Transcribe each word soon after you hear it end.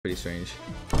pretty strange.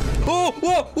 Oh,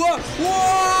 whoa, whoa,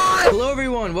 what? Hello,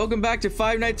 everyone. Welcome back to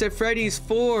Five Nights at Freddy's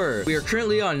 4. We are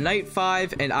currently on night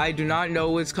 5, and I do not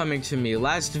know what's coming to me.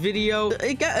 Last video,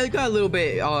 it got a little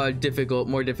bit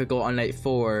more difficult on night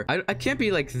 4. I can't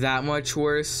be like that much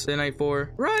worse than night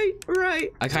 4. Right.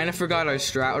 I kind of forgot our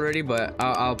strat already, but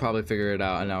I'll probably figure it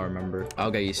out and I'll remember.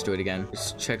 I'll get used to it again.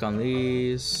 Just check on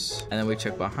these, and then we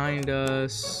check behind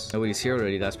us. Nobody's here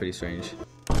already. That's pretty strange.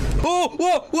 Oh,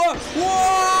 whoa,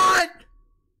 what?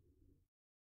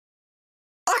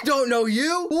 I don't know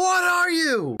you. What are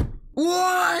you?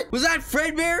 What? Was that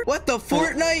Fredbear? What the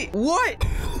Fortnite? What?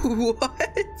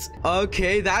 What?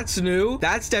 Okay, that's new.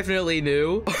 That's definitely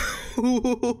new.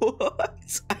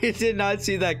 What? I did not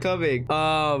see that coming.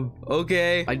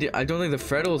 Okay. I don't think the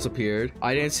Freddles appeared.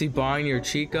 I didn't see Bonnie or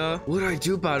Chica. What do I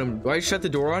do about him? Do I shut the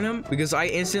door on him? Because I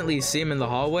instantly see him in the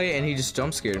hallway and he just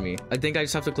jump scared me. I think I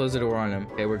just have to close the door on him.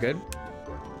 Okay, we're good.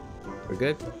 We're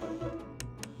good.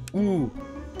 Ooh.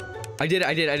 I did.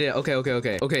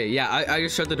 Okay, yeah, I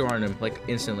just shut the door on him, like,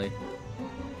 instantly.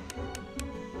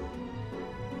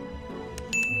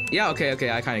 Yeah,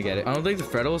 okay, I kind of get it. I don't think the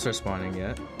Freddles are spawning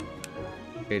yet.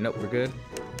 Okay, nope, we're good.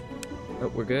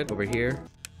 Nope, we're good. Over here.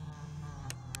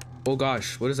 Oh,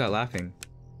 gosh, what is that laughing?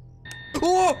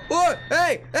 Oh, what?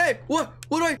 Hey, what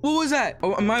was that?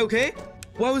 Oh, am I okay?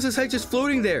 Why was his head just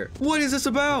floating there? What is this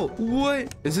about?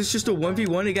 What? Is this just a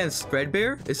 1v1 against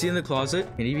Fredbear? Is he in the closet?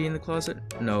 Can he be in the closet?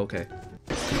 No, okay.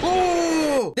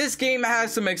 Oh! This game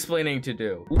has some explaining to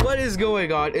do. What is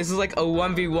going on? This is like a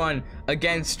 1v1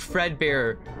 against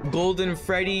Fredbear, Golden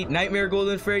Freddy, Nightmare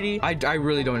Golden Freddy. I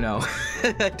really don't know.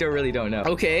 I really don't know.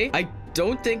 Okay, I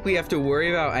don't think we have to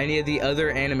worry about any of the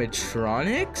other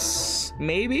animatronics,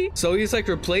 maybe? So he's like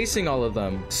replacing all of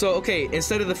them. So, okay,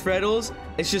 instead of the Freddles,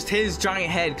 it's just his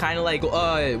giant head, kind of like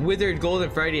Withered Golden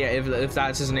Freddy, if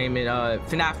that's his name in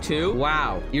Fnaf 2.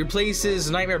 Wow. He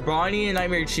replaces Nightmare Bonnie and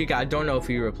Nightmare Chica. I don't know if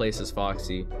he replaces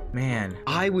Foxy. Man,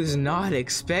 I was not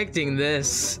expecting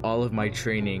this. All of my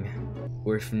training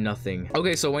worth nothing.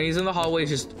 Okay, so when he's in the hallway,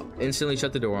 just instantly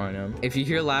shut the door on him. If you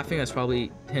hear laughing, that's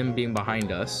probably him being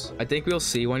behind us. I think we'll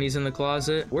see when he's in the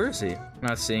closet. Where is he?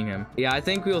 Not seeing him. Yeah, I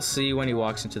think we'll see when he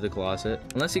walks into the closet,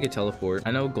 unless he could teleport.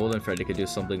 I know Golden Freddy could do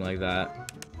something like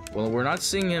that. Well, we're not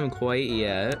seeing him quite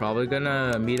yet. Probably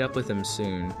gonna meet up with him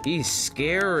soon. He's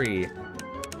scary.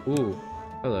 Ooh,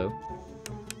 hello.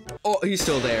 Oh, he's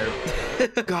still there.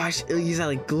 Gosh, he's got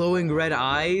like glowing red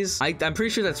eyes. I'm pretty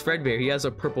sure that's Fredbear. He has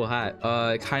a purple hat.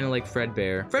 Kind of like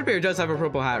Fredbear. Fredbear does have a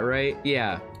purple hat, right?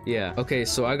 Yeah. Okay,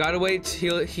 so I gotta wait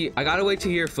till I gotta wait to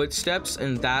hear footsteps,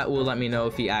 and that will let me know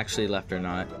if he actually left or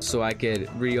not, so I could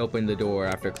reopen the door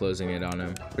after closing it on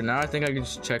him. But now I think I can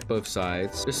just check both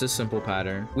sides. Just a simple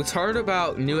pattern. What's hard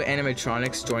about new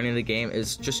animatronics joining the game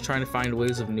is just trying to find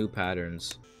ways of new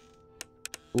patterns.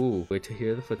 Ooh, wait to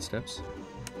hear the footsteps.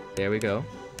 There we go.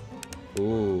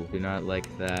 Ooh, do not like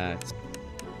that.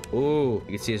 Ooh,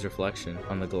 you can see his reflection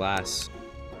on the glass.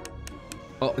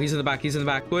 Oh, he's in the back,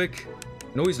 quick.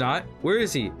 No, he's not. Where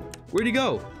is he? Where'd he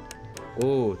go?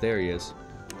 Oh, there he is.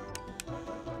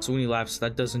 So when he laughs,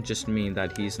 that doesn't just mean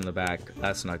that he's in the back.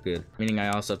 That's not good. Meaning I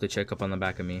also have to check up on the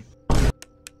back of me.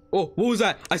 Oh, what was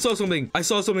that? I saw something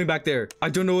back there. I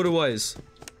don't know what it was,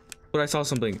 but I saw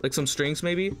something. Like some strings,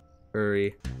 maybe?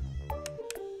 Hurry.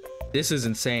 This is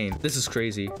insane. This is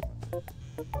crazy.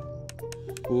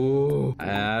 Ooh,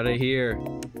 out of here.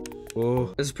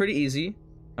 Oh, this is pretty easy.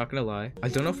 Not gonna lie. I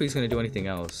don't know if he's gonna do anything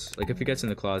else. Like if he gets in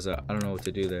the closet, I don't know what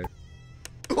to do there.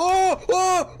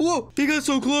 Oh, whoa, he got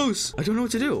so close. I don't know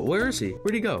what to do. Where is he?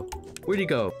 Where'd he go?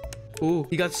 Oh,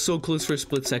 he got so close for a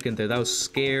split second there. That was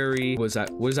scary. What does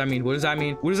that mean?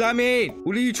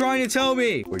 What are you trying to tell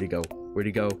me? Where'd he go?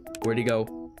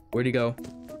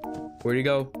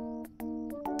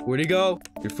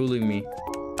 You're fooling me.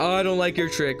 Oh, I don't like your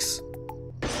tricks.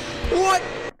 What?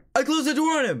 I closed the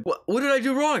door on him. What did I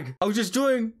do wrong? I was just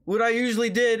doing what I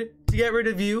usually did to get rid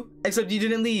of you, except you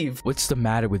didn't leave. What's the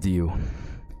matter with you?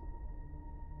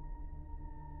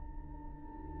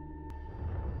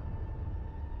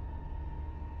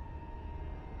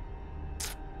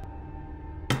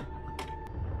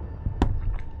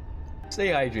 Stay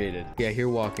hydrated. Yeah, here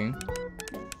walking.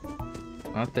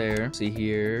 Not there. See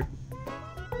here.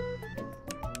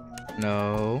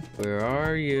 No. Where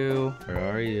are you?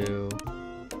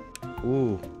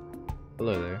 Ooh.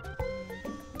 Hello there.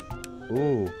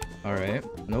 Ooh. Alright.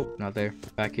 Nope, not there.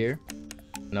 Back here.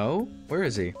 No? Where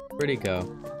is he? Where'd he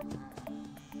go?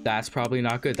 That's probably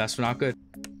not good. That's not good.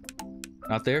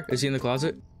 Not there? Is he in the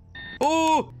closet?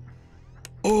 Oh!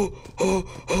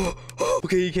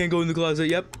 Okay, you can't go in the closet.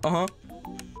 Yep.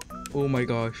 Oh my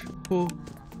gosh. Oh.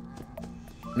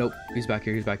 Nope. He's back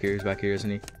here. He's back here. He's back here, isn't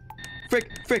he? Frick,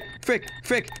 frick, frick,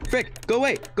 frick, frick. Go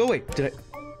away. Go away.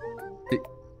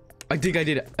 I think I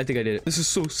did it. I think I did it. This is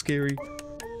so scary.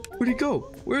 Where'd he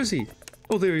go? Where is he?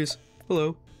 Oh, there he is.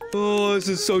 Hello. Oh, this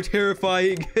is so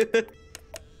terrifying.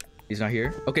 He's not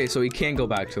here. Okay, so he can go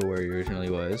back to where he originally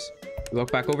was. We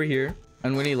walk back over here.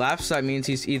 And when he laughs, that means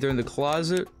he's either in the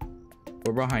closet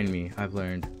or behind me, I've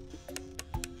learned.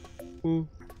 Ooh.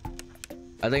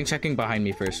 I think checking behind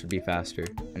me first would be faster.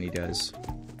 And he does.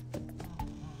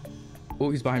 Oh,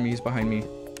 he's behind me. He's behind me.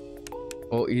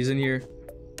 Oh, he's in here.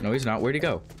 No, he's not. Where'd he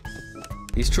go?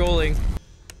 He's trolling.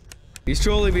 He's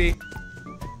trolling me.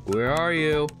 Where are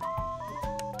you?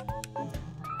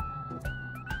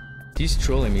 He's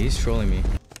trolling me. He's trolling me.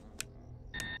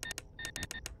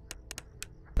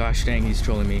 Gosh dang, he's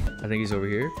trolling me. I think he's over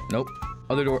here. Nope.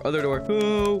 Other door. Other door.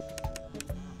 Oh!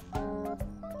 Oh!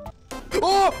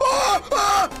 Oh!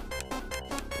 Ah!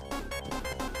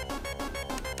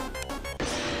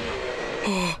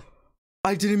 Oh!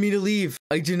 I didn't mean to leave.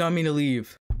 I did not mean to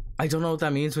leave. I don't know what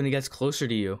that means when he gets closer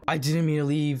to you. I didn't mean to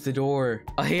leave the door.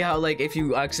 I hate how, like, if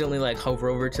you accidentally, like, hover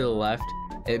over to the left,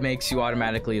 it makes you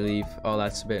automatically leave. Oh,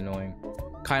 that's a bit annoying.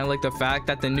 Kind of like the fact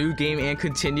that the new game and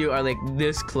continue are, like,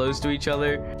 this close to each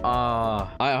other.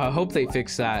 I hope they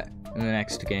fix that in the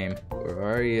next game. Where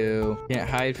are you? Can't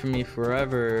hide from me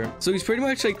forever. So he's pretty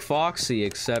much like Foxy,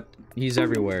 except he's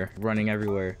everywhere, running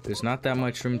everywhere. There's not that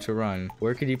much room to run.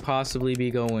 Where could he possibly be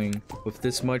going with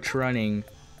this much running?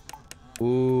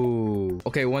 Ooh.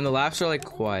 Okay, when the laughs are like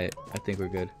quiet, I think we're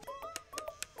good.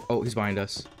 Oh, he's behind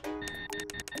us.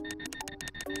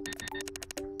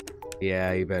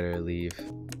 Yeah, you better leave.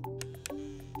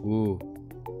 Ooh.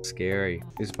 Scary.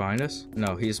 He's behind us?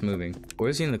 No, he's moving.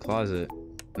 Where is he in the closet?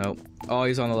 Nope. Oh,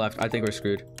 he's on the left. I think we're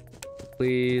screwed.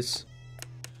 Please.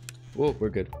 Whoa, we're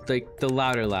good. Like, the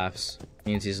louder laughs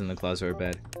means he's in the closet or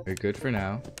bed. We're good for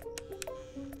now.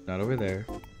 Not over there.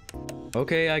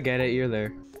 Okay, I get it. You're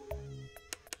there.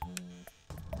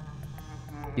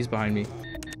 He's behind me.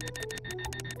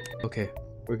 Okay,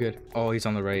 we're good. Oh, he's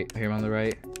on the right. I hear him on the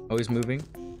right. Oh, he's moving.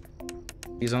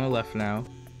 He's on the left now.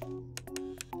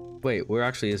 Wait, where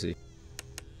actually is he?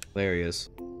 There he is.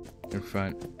 In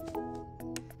front.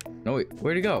 No, wait,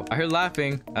 where'd he go? I heard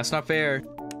laughing. That's not fair.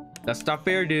 That's not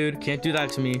fair, dude. Can't do that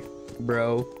to me,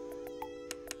 bro.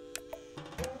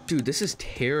 Dude, this is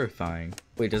terrifying.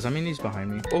 Wait, does that mean he's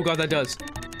behind me? Oh god, that does.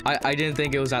 I didn't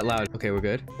think it was that loud. Okay, we're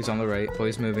good. He's on the right. Oh,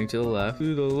 he's moving to the left.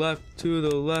 To the left, to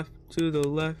the left, to the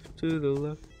left, to the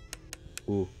left.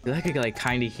 Ooh. I feel like I could like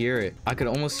kind of hear it. I could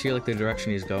almost hear like the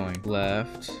direction he's going.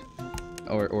 Left.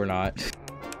 Or not.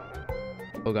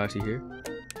 Oh gosh, he here?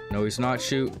 No, he's not.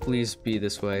 Shoot. Please be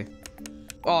this way.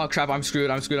 Oh crap, I'm screwed.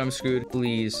 I'm screwed. I'm screwed.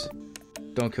 Please.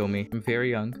 Don't kill me. I'm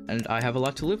very young and I have a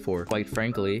lot to live for, quite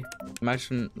frankly.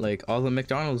 Imagine like all the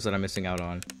McDonald's that I'm missing out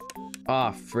on.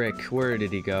 Ah, frick. Where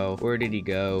did he go? Where did he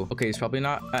go? Okay, he's probably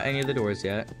not at any of the doors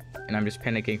yet. And I'm just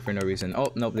panicking for no reason.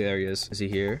 Oh, nope, there he is. Is he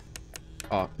here?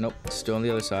 Oh, nope. Still on the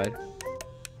other side.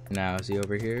 Now, is he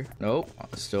over here? Nope.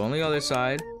 Still on the other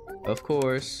side. Of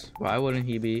course. Why wouldn't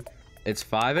he be? It's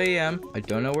 5 a.m. I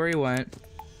don't know where he went.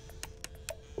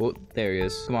 Oh, there he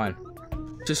is. Come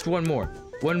on. Just one more.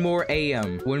 One more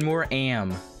a.m. One more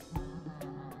a.m.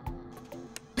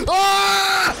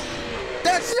 Ah!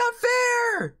 That's not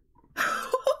fair!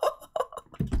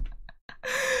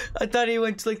 I thought he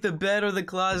went to like the bed or the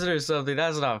closet or something.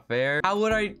 That's not fair. How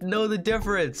would I know the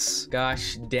difference?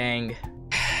 Gosh dang.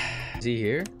 Is he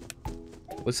here?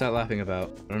 What's that laughing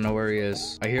about? I don't know where he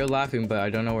is. I hear laughing, but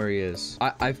I don't know where he is.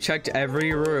 I've checked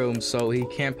every room, so he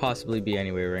can't possibly be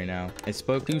anywhere right now. I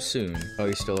spoke too soon. Oh,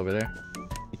 he's still over there.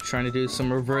 You trying to do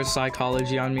some reverse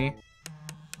psychology on me?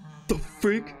 The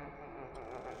freak?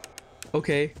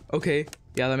 Okay, okay.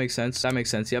 Yeah, that makes sense. That makes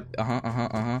sense. Yep.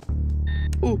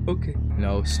 Oh, okay.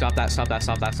 No, stop that, stop that,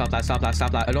 stop that, stop that, stop that,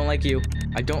 stop that. I don't like you.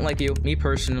 I don't like you. Me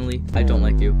personally, I don't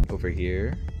like you. Over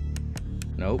here.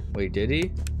 Nope. Wait, did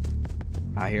he?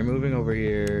 I hear moving over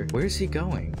here. Where's he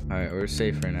going? All right, we're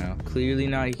safe for now. Clearly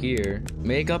not here.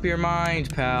 Make up your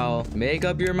mind, pal. Make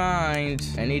up your mind.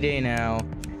 Any day now.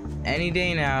 Any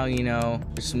day now, you know.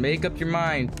 Just make up your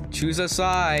mind. Choose a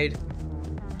side.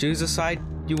 Choose a side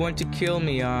you want to kill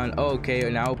me on. Oh, okay,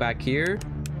 now back here.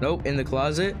 Nope, in the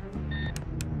closet.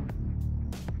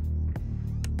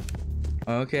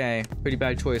 Okay, pretty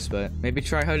bad choice, but maybe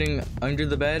try hiding under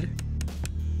the bed.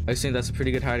 I think that's a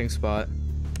pretty good hiding spot.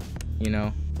 You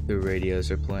know, the radios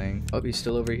are playing. Oh, he's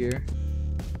still over here.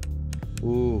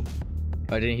 Ooh,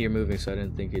 I didn't hear moving, so I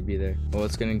didn't think he'd be there. Well,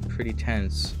 it's getting pretty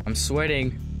tense. I'm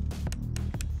sweating.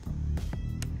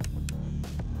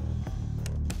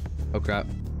 Oh crap.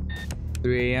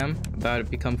 3 a.m. About to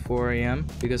become 4 a.m.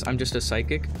 because I'm just a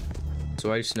psychic.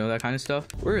 So I just know that kind of stuff.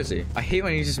 Where is he? I hate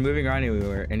when he's just moving around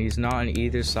everywhere and he's not on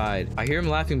either side. I hear him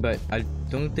laughing, but I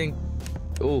don't think...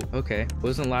 Oh, okay. It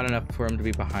wasn't loud enough for him to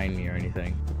be behind me or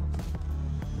anything.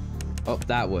 Oh,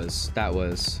 that was.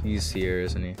 He's here,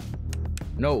 isn't he?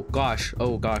 No, gosh.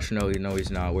 Oh, gosh, no,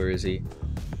 he's not. Where is he?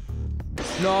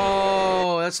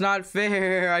 No, that's not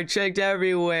fair. I checked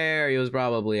everywhere. He was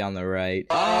probably on the right.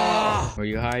 Ah! Where are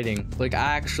you hiding? Like,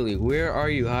 actually, where are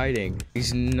you hiding?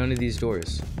 He's in none of these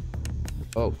doors.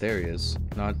 Oh, there he is.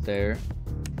 Not there.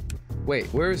 Wait,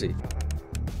 where is he?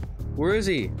 Where is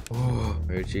he? Oh,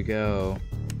 where'd you go?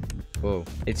 Whoa.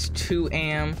 It's 2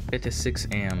 a.m. Get to 6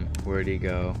 a.m. Where'd he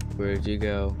go? Where'd you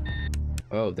go?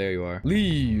 Oh, there you are.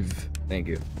 Leave. Thank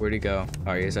you. Where'd he go?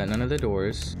 All right, he's at none of the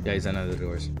doors. Yeah, he's at none of the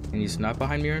doors. And he's not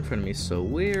behind me or in front of me. So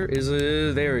where is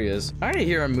it? There he is. I didn't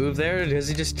hear him move there. Does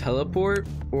he just teleport?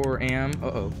 Or am?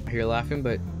 Uh-oh. I hear laughing,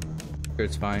 but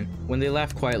it's fine. When they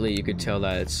laugh quietly, you could tell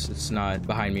that it's not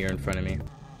behind me or in front of me.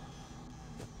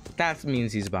 That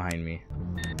means he's behind me.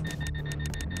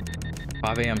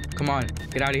 5 a.m. Come on.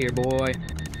 Get out of here, boy.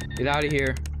 Get out of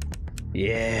here.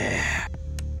 Yeah.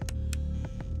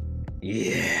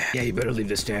 Yeah. Yeah, you better leave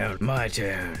this town. My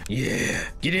town. Yeah.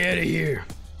 Get out of here.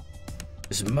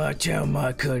 This is my town,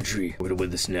 my country. We're gonna win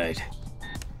this night.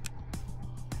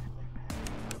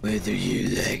 Whether you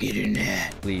like it or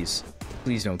not. Please.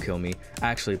 Please don't kill me.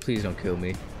 Actually, please don't kill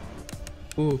me.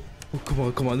 Oh,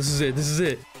 come on. This is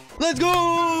it. Let's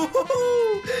go!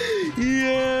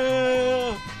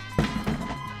 Yeah!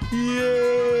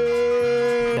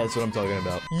 Yeah! That's what I'm talking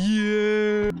about.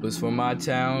 Yeah! It was for my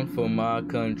town, for my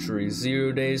country.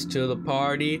 0 days till the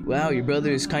party. Wow, your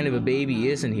brother is kind of a baby,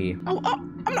 isn't he? Oh,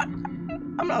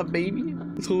 I'm not a baby.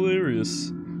 It's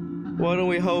hilarious. Why don't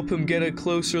we help him get a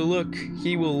closer look?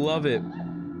 He will love it.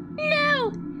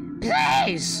 No!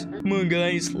 Please! Come on,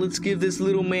 guys. Let's give this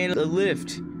little man a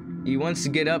lift. He wants to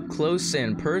get up close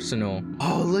and personal.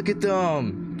 Oh, look at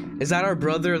them. Is that our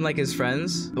brother and like his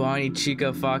friends? Bonnie,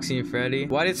 Chica, Foxy, and Freddy.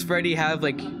 Why does Freddy have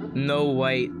like no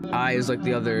white eyes like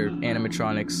the other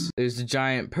animatronics? There's a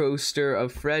giant poster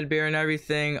of Fredbear and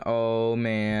everything. Oh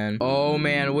man. Oh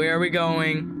man, where are we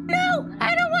going? No,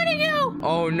 I don't want to go.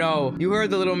 Oh no, you heard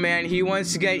the little man. He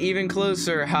wants to get even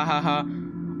closer. Ha ha ha.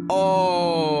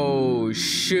 Oh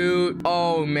shoot.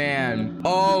 Oh man.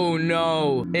 Oh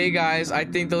no. Hey guys, I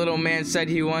think the little man said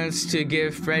he wants to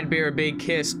give Fredbear a big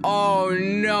kiss. Oh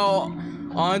no.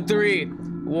 On 3.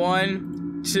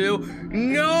 1, 2.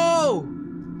 No.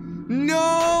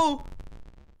 No.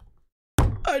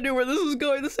 I knew where this was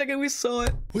going the second we saw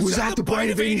it. Was that the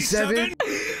bite of 87?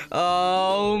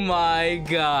 Oh my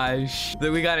gosh.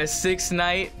 Then we got a 6th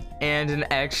night and an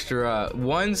extra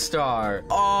 1 star.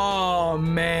 Oh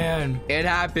man, it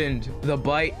happened. The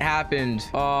bite happened.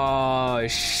 Oh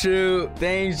shoot,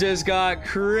 things just got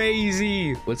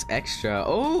crazy. What's extra?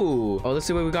 Oh, let's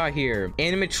see what we got here.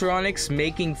 Animatronics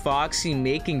making Foxy,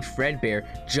 making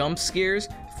Fredbear, jump scares,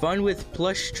 fun with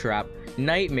plush trap,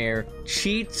 nightmare,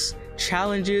 cheats,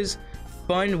 challenges,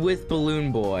 fun with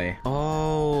balloon boy.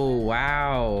 Oh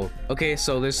wow. Okay,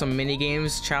 so there's some mini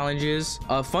games, challenges,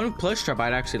 fun with plush trap.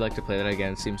 I'd actually like to play that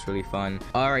again. Seems really fun.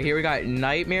 All right, here we got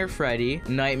Nightmare Freddy,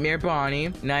 Nightmare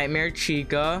Bonnie, Nightmare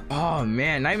Chica. Oh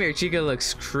man, Nightmare Chica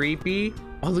looks creepy.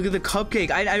 Oh, look at the cupcake.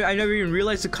 I never even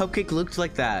realized the cupcake looked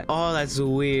like that. Oh, that's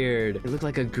weird. It looked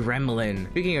like a gremlin.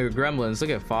 Speaking of gremlins, look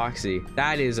at Foxy.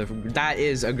 That is a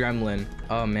gremlin.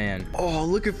 Oh man. Oh,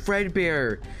 look at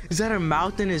Fredbear. Is that a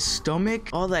mouth in his stomach?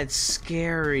 Oh, that's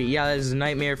scary. Yeah, that is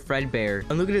Nightmare Fredbear.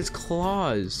 And look at his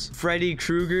claws. Freddy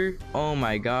Krueger. Oh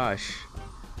my gosh.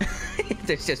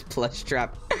 There's just plush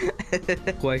trap.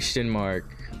 Question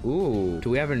mark. Ooh,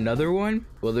 do we have another one?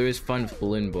 Well, there is fun with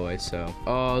Balloon Boy, so.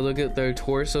 Oh, look at their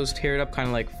torsos teared up, kind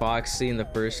of like Foxy in the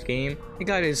first game. He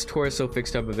got his torso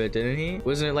fixed up a bit, didn't he?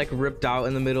 Wasn't it like ripped out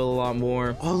in the middle a lot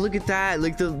more? Oh, look at that.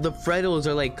 Like the Freddles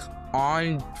are like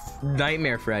on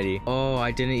Nightmare Freddy. Oh,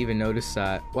 I didn't even notice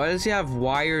that. Why does he have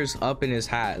wires up in his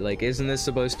hat? Like, isn't this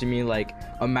supposed to mean like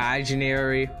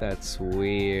imaginary? That's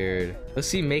weird. Let's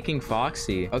see, making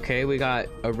Foxy. Okay, we got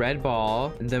a red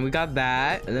ball, and then we got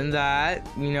that, and then that,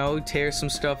 you know, tear some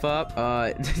stuff up.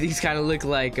 These kind of look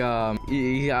like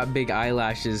you got big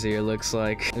eyelashes here, looks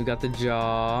like. We got the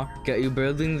jaw. Got you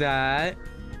building that.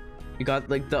 You got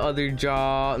like the other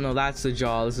jaw. No, that's the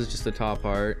jaw. This is just the top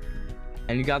part.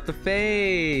 And you got the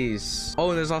face. Oh,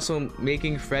 and there's also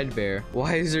making Fredbear.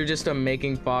 Why is there just a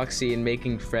making Foxy and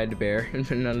making Fredbear and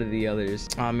none of the others?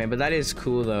 Oh man, but that is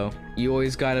cool though. You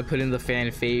always gotta put in the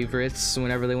fan favorites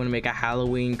whenever they want to make a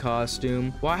Halloween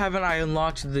costume. Why haven't I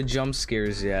unlocked the jump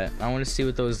scares yet? I want to see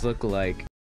what those look like.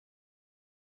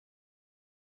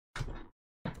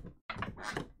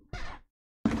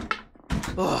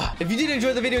 Ugh. If you did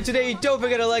enjoy the video today, don't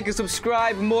forget to like and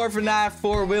subscribe. More Fnaf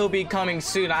 4 will be coming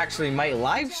soon. I actually might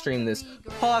live stream this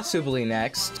possibly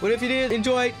next. But if you did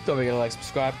enjoy, don't forget to like,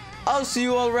 subscribe. I'll see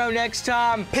you all around next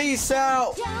time. Peace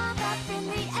out. Jump up in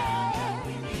the air,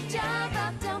 jump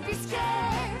up, don't be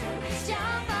scared.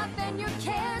 Jump up and your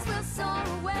cares will soar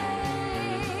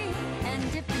away. And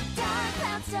if the dark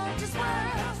clouds start to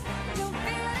swirl,